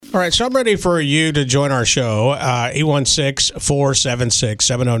All right, so I'm ready for you to join our show,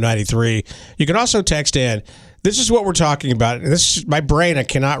 816-476-7093. You can also text in. This is what we're talking about. This is my brain. I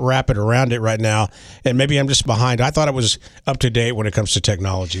cannot wrap it around it right now, and maybe I'm just behind. I thought it was up to date when it comes to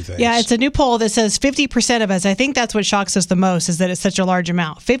technology things. Yeah, it's a new poll that says 50% of us, I think that's what shocks us the most, is that it's such a large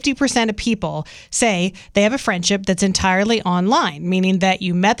amount. 50% of people say they have a friendship that's entirely online, meaning that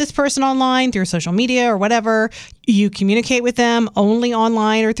you met this person online through social media or whatever, you communicate with them only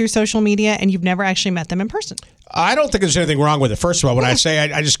online or through social media, and you've never actually met them in person. I don't think there's anything wrong with it. First of all, when I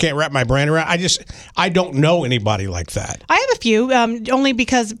say I just can't wrap my brain around, I don't know anybody like that. I have a few, only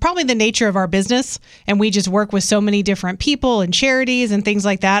because probably the nature of our business, and we just work with so many different people and charities and things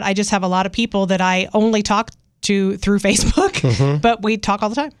like that. I just have a lot of people that I only talk to through Facebook, but we talk all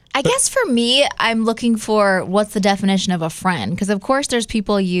the time. I guess for me, I'm looking for what's the definition of a friend, because of course there's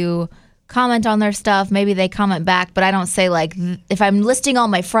people you comment on their stuff, maybe they comment back, but I don't say, like, if I'm listing all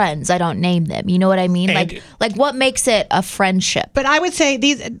my friends, I don't name them. You know what I mean? And Like what makes it a friendship? But I would say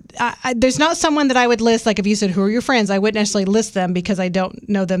there's not someone that I would list, like if you said, who are your friends? I wouldn't necessarily list them because I don't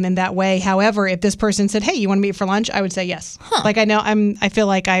know them in that way. However, if this person said, hey, you want to meet for lunch? I would say yes. Like I feel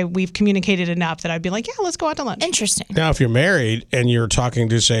like we've communicated enough that I'd be like, yeah, let's go out to lunch. Interesting. Now, if you're married and you're talking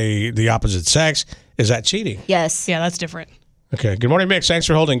to, say, the opposite sex, is that cheating? Yes. Yeah, that's different. Okay. Good morning, Mix. Thanks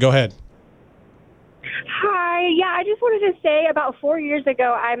for holding. Go ahead. Hi. Yeah, I just wanted to say about 4 years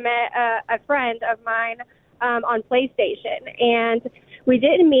ago, I met a friend of mine on PlayStation, and we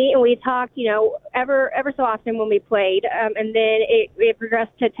didn't meet, and we talked, ever so often when we played, and then it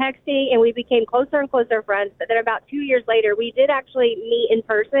progressed to texting, and we became closer and closer friends. But then about 2 years later, we did actually meet in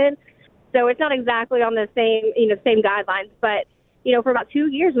person, so it's not exactly on the same guidelines, but for about 2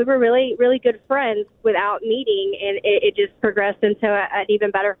 years, we were really, really good friends without meeting, and it just progressed into an even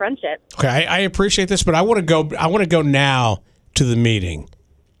better friendship. Okay, I appreciate this, but I want to go now to the meeting.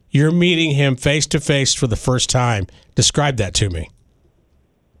 You're meeting him face to face for the first time. Describe that to me.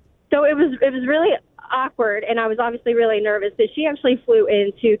 So it was really awkward, and I was obviously really nervous. But she actually flew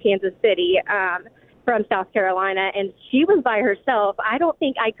into Kansas City from South Carolina, and she was by herself. I don't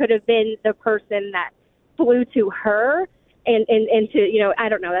think I could have been the person that flew to her. And to, I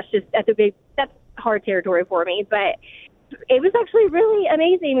don't know, that's hard territory for me, but it was actually really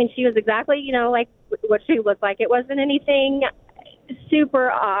amazing. And she was exactly, like what she looked like. It wasn't anything super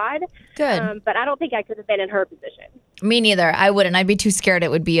odd. Good. But I don't think I could have been in her position. Me neither. I wouldn't. I'd be too scared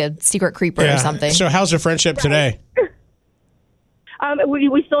it would be a secret creeper or something. So how's the friendship today?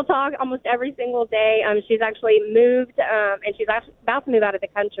 We still talk almost every single day. She's actually moved, and she's actually about to move out of the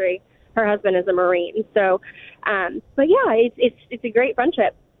country. Her husband is a Marine. So, but yeah, it's a great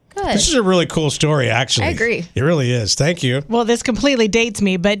friendship. Good. This is a really cool story, actually. I agree. It really is. Thank you. Well, this completely dates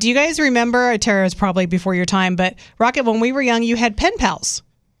me, but do you guys remember, Tara is probably before your time, but Rocket, when we were young, you had pen pals.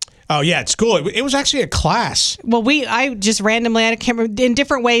 Oh, yeah, at school. It was actually a class. Well, I just randomly, I can't remember, in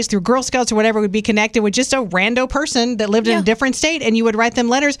different ways through Girl Scouts or whatever, would be connected with just a rando person that lived in a different state, and you would write them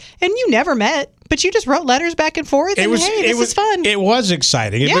letters, and you never met, but you just wrote letters back and forth, and this is fun. It was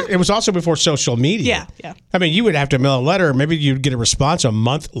exciting. Yeah. It was also before social media. Yeah. I mean, you would have to mail a letter. Maybe you'd get a response a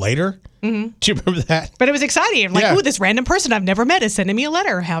month later. Mm-hmm. Do you remember that? But it was exciting. Like, ooh, this random person I've never met is sending me a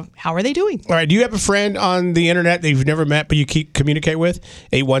letter. How are they doing? All right. Do you have a friend on the internet that you've never met but you communicate with?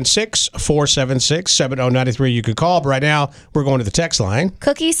 816-476-7093. You could call. But right now, we're going to the text line.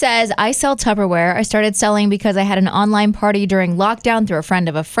 Cookie says, I sell Tupperware. I started selling because I had an online party during lockdown through a friend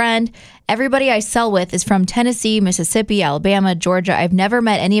of a friend. Everybody I sell with is from Tennessee, Mississippi, Alabama, Georgia. I've never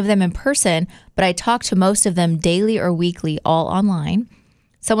met any of them in person, but I talk to most of them daily or weekly, all online.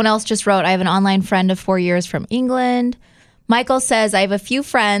 Someone else just wrote, I have an online friend of 4 years from England. Michael says, I have a few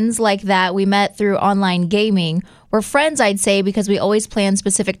friends like that we met through online gaming. We're friends, I'd say, because we always plan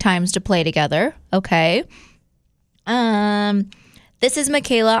specific times to play together. Okay. This is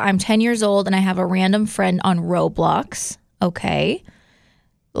Michaela. I'm 10 years old, and I have a random friend on Roblox. Okay.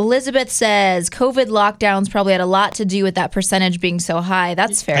 Elizabeth says, COVID lockdowns probably had a lot to do with that percentage being so high.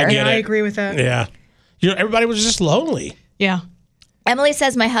 That's fair. I agree with that. Yeah. Everybody was just lonely. Yeah. Emily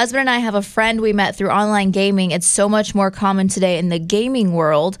says, my husband and I have a friend we met through online gaming. It's so much more common today in the gaming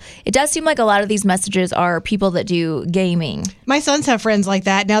world. It does seem like a lot of these messages are people that do gaming. My sons have friends like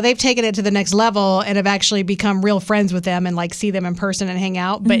that. Now they've taken it to the next level and have actually become real friends with them and like see them in person and hang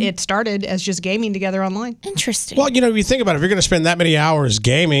out. But it started as just gaming together online. Interesting. Well, if you think about it, if you're going to spend that many hours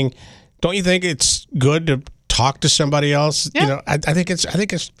gaming, don't you think it's good to talk to somebody else? Yeah. I think it's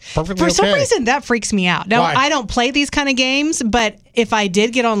perfectly For okay. some reason, that freaks me out. Now, Why? I don't play these kind of games, but if I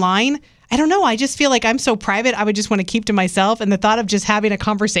did get online, I don't know. I just feel like I'm so private. I would just want to keep to myself. And the thought of just having a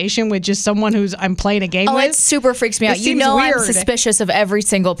conversation with just someone who's I'm playing a game with. It super freaks me out. You know, I'm suspicious of every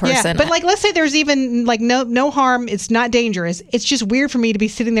single person. Yeah, but like, let's say there's even like no harm. It's not dangerous. It's just weird for me to be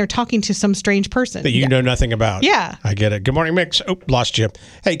sitting there talking to some strange person that you know nothing about. Yeah. I get it. Good morning, Mix. Oh, lost you.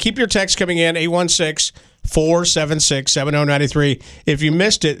 Hey, keep your text coming in, 816-476-7093. If you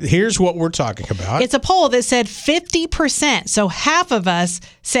missed it, here's what we're talking about. It's a poll that said 50%. So half of us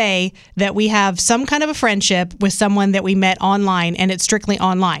say that we have some kind of a friendship with someone that we met online, and it's strictly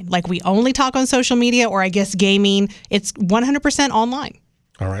online. Like we only talk on social media, or I guess gaming. It's 100% online.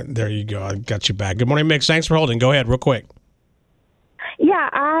 All right. There you go. I got you back. Good morning, Mix. Thanks for holding. Go ahead real quick. Yeah,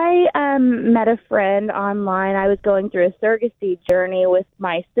 I met a friend online. I was going through a surrogacy journey with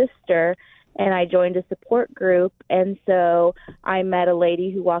my sister, and I joined a support group. And so I met a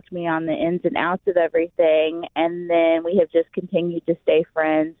lady who walked me on the ins and outs of everything, and then we have just continued to stay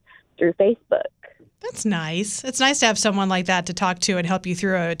friends through Facebook. That's nice. It's nice to have someone like that to talk to and help you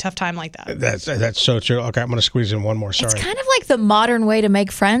through a tough time like that. That's so true. Okay, I'm going to squeeze in one more. Sorry. It's kind of like the modern way to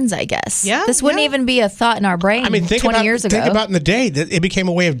make friends, I guess. Yeah. This wouldn't even be a thought in our brain 20 years ago. Think about in the day that it became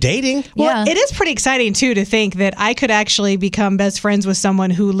a way of dating. Well, it is pretty exciting, too, to think that I could actually become best friends with someone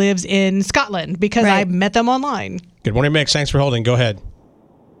who lives in Scotland because I met them online. Good morning, Mix. Thanks for holding. Go ahead.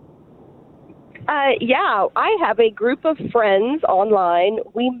 Yeah, I have a group of friends online.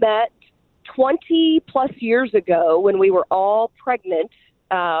 We met 20 plus years ago when we were all pregnant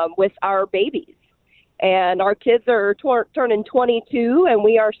with our babies. And our kids are turning 22, and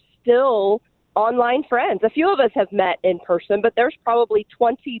we are still online friends. A few of us have met in person, but there's probably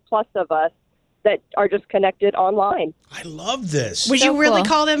 20 plus of us that are just connected online. I love this. Would you really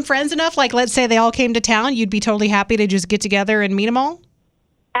call them friends enough? Like, let's say they all came to town. You'd be totally happy to just get together and meet them all?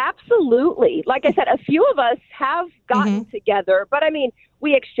 Absolutely. Like I said, a few of us have gotten together, but I mean,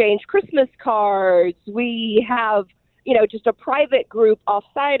 we exchange Christmas cards. We have, just a private group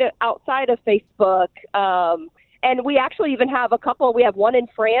outside of Facebook. And we actually even have a couple. We have one in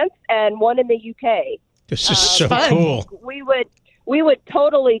France and one in the UK. This is so cool. We would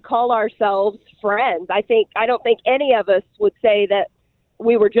totally call ourselves friends. I don't think any of us would say that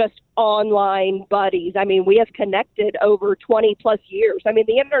we were just online buddies. I mean, we have connected over 20 plus years. I mean,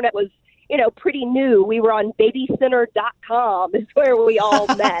 the internet was, pretty new. We were on babycenter.com is where we all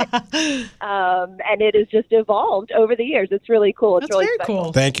met. And it has just evolved over the years. It's really cool. It's really very special.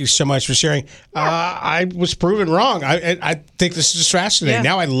 cool. Thank you so much for sharing. I was proven wrong. I think this is fascinating.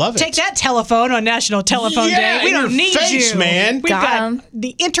 Yeah. Now I love it. Take that, telephone on National Telephone Day. We don't need face, you, man. We've got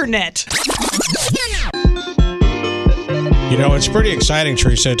the internet. It's pretty exciting,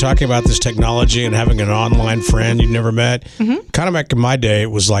 Teresa, talking about this technology and having an online friend you've never met. Kind of back in my day,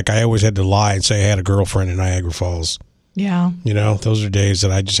 it was like I always had to lie and say I had a girlfriend in Niagara Falls. Yeah. Those are days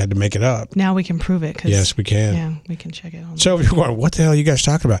that I just had to make it up. Now we can prove it. Yes, we can. Yeah, we can check it on. So if you're going, what the hell are you guys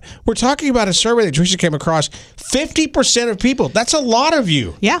talking about? We're talking about a survey that Teresa came across. 50% of people. That's a lot of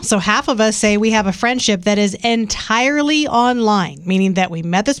you. Yeah, so half of us say we have a friendship that is entirely online, meaning that we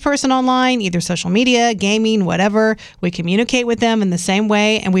met this person online, either social media, gaming, whatever. We communicate with them in the same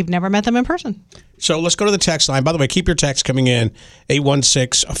way, and we've never met them in person. So let's go to the text line. By the way, keep your text coming in,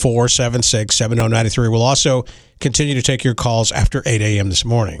 816-476-7093. We'll also continue to take your calls after 8 a.m. this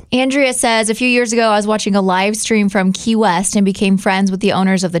morning. Andrea says, a few years ago, I was watching a live stream from Key West and became friends with the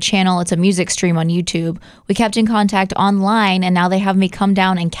owners of the channel. It's a music stream on YouTube. We kept in contact online, and now they have me come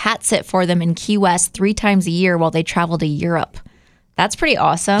down and cat sit for them in Key West 3 times a year while they travel to Europe. That's pretty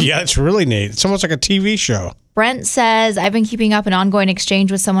awesome. Yeah, it's really neat. It's almost like a TV show. Brent says, I've been keeping up an ongoing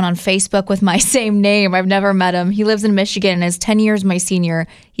exchange with someone on Facebook with my same name. I've never met him. He lives in Michigan and is 10 years my senior.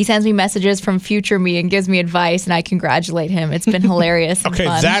 He sends me messages from future me and gives me advice, and I congratulate him. It's been hilarious and okay,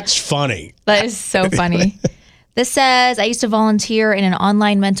 fun. That's funny. That is so funny. This says, I used to volunteer in an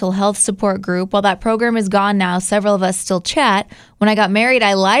online mental health support group. While that program is gone now, several of us still chat. When I got married,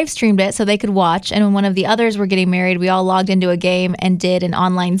 I live streamed it so they could watch. And when one of the others were getting married, we all logged into a game and did an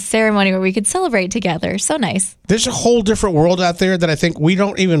online ceremony where we could celebrate together. So nice. There's a whole different world out there that I think we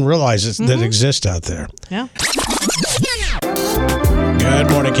don't even realize that exists out there. Yeah. Good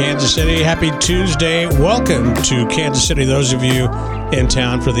morning, Kansas City. Happy Tuesday. Welcome to Kansas City, those of you in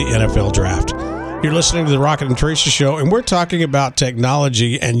town for the NFL Draft. You're listening to the Rocket and Teresa Show, and we're talking about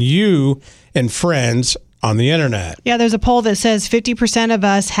technology and you and friends on the internet. Yeah, there's a poll that says 50% of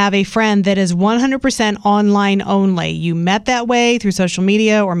us have a friend that is 100% online only. You met that way through social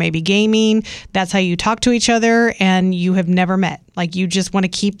media or maybe gaming. That's how you talk to each other, and you have never met. Like, you just want to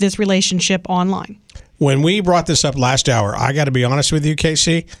keep this relationship online. When we brought this up last hour, I got to be honest with you,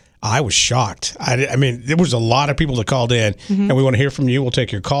 Casey, I was shocked. I mean, there was a lot of people that called in, and we want to hear from you. We'll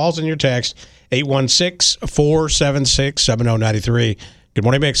take your calls and your text, 816-476-7093. Good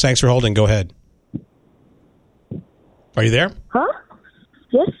morning, Mix. Thanks for holding. Go ahead. Are you there? Huh?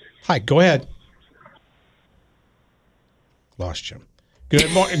 Yes. Hi, go ahead. Lost you.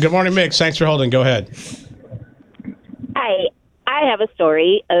 Good morning, Mix. Thanks for holding. Go ahead. Hi. I have a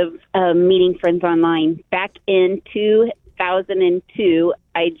story of meeting friends online. Back in 2002,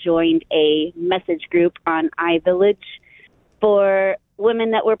 I joined a message group on iVillage for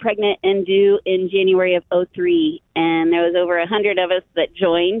women that were pregnant and due in January of 2003. And there was over 100 of us that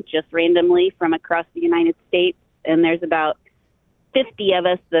joined just randomly from across the United States. And there's about 50 of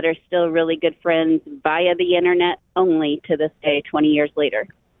us that are still really good friends via the internet only to this day, 20 years later.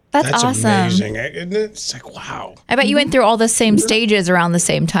 That's awesome. Amazing. It's like, wow. I bet you went through all the same stages around the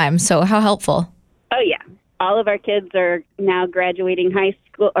same time. So how helpful. Oh, yeah. All of our kids are now graduating high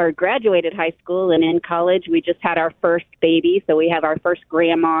school or graduated high school and in college. We just had our first baby, so we have our first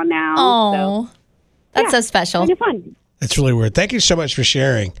grandma now. Oh, so, that's so special. Kind of fun. That's really weird. Thank you so much for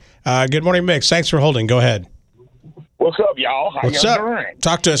sharing. Good morning, Mix. Thanks for holding. Go ahead. What's up, y'all? How What's y'all up? doing?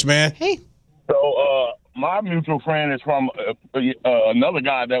 Talk to us, man. Hey. So, my mutual friend is from another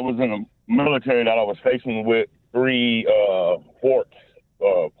guy that was in the military that I was stationed with 3 forts,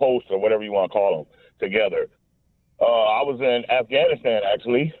 posts, or whatever you want to call them, together. I was in Afghanistan,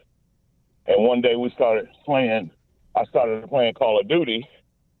 actually, and one day I started playing Call of Duty,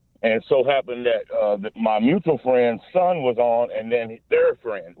 and it so happened that my mutual friend's son was on, and then their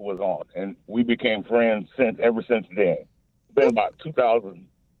friend was on, and we became friends ever since then. It's been about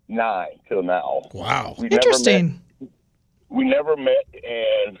 2009 till now. Wow. Interesting. We never met,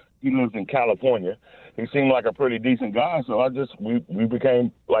 and he lives in California. He seemed like a pretty decent guy, so we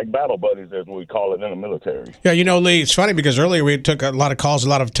became like battle buddies, as we call it in the military. Yeah, Lee, it's funny because earlier we took a lot of calls, a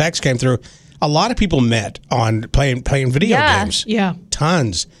lot of texts came through. A lot of people met on playing video games. Yeah.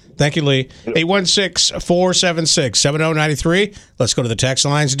 Tons. Thank you, Lee. 816-476-7093. Let's go to the text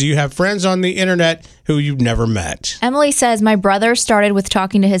lines. Do you have friends on the internet who you've never met? Emily says, my brother started with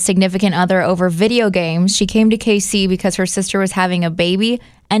talking to his significant other over video games. She came to KC because her sister was having a baby,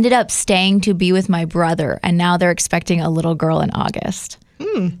 ended up staying to be with my brother, and now they're expecting a little girl in August.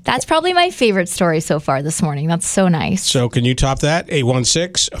 That's probably my favorite story so far this morning. That's so nice. So can you top that?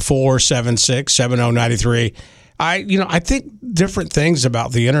 816-476-7093. I think different things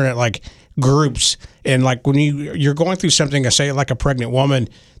about the internet, like groups, and like when you're going through something, say like a pregnant woman,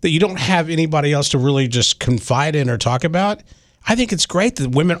 that you don't have anybody else to really just confide in or talk about. I think it's great that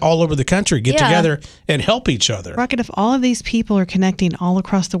women all over the country get together and help each other. Rocket, if all of these people are connecting all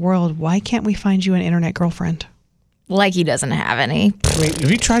across the world, why can't we find you an internet girlfriend? Like he doesn't have any. Wait, have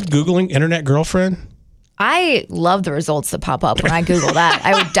you tried Googling internet girlfriend? I love the results that pop up when I Google that.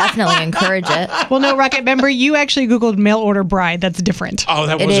 I would definitely encourage it. Well, no, Rocket, remember, you actually Googled mail order bride. That's different. Oh,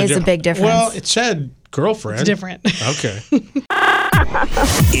 that It was is a big difference. Well, it said girlfriend. It's different. Okay.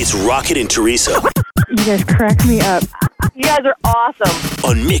 It's Rocket and Teresa You guys crack me up. You guys are awesome.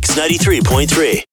 on Mix 93.3.